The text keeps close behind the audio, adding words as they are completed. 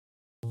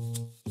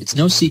It's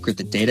no secret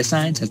that data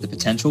science has the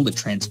potential to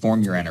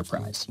transform your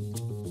enterprise.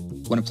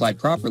 When applied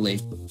properly,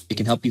 it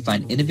can help you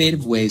find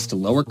innovative ways to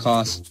lower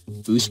costs,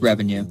 boost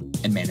revenue,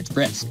 and manage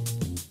risk.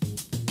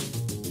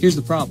 Here's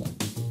the problem.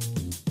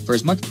 For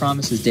as much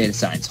promise as data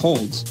science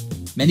holds,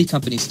 many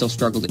companies still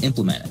struggle to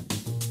implement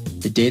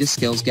it. The data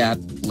skills gap,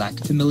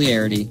 lack of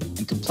familiarity,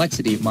 and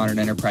complexity of modern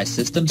enterprise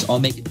systems all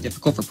make it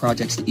difficult for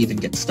projects to even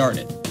get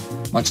started,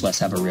 much less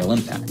have a real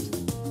impact.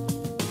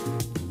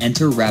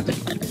 Enter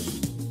RapidMiner.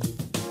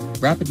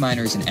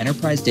 RapidMiner is an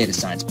enterprise data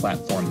science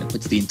platform that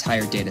puts the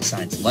entire data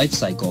science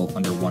lifecycle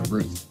under one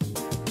roof.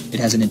 It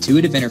has an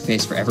intuitive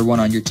interface for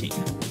everyone on your team,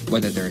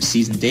 whether they're a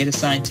seasoned data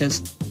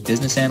scientist,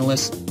 business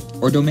analyst,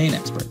 or domain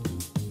expert.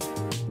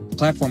 The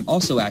platform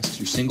also acts as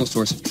your single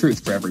source of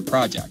truth for every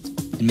project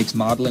and makes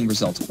modeling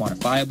results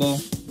quantifiable,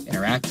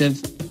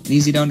 interactive, and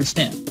easy to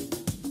understand.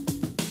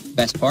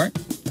 Best part?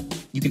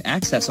 You can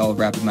access all of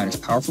RapidMiner's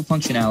powerful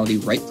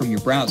functionality right from your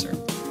browser,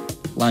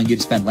 allowing you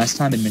to spend less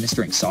time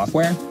administering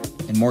software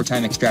and more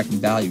time extracting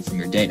value from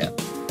your data.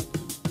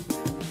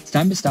 It's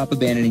time to stop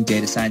abandoning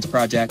data science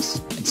projects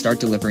and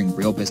start delivering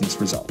real business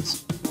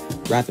results.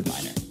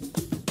 RapidMiner.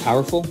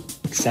 Powerful,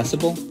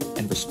 accessible,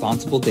 and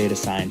responsible data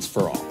science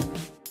for all.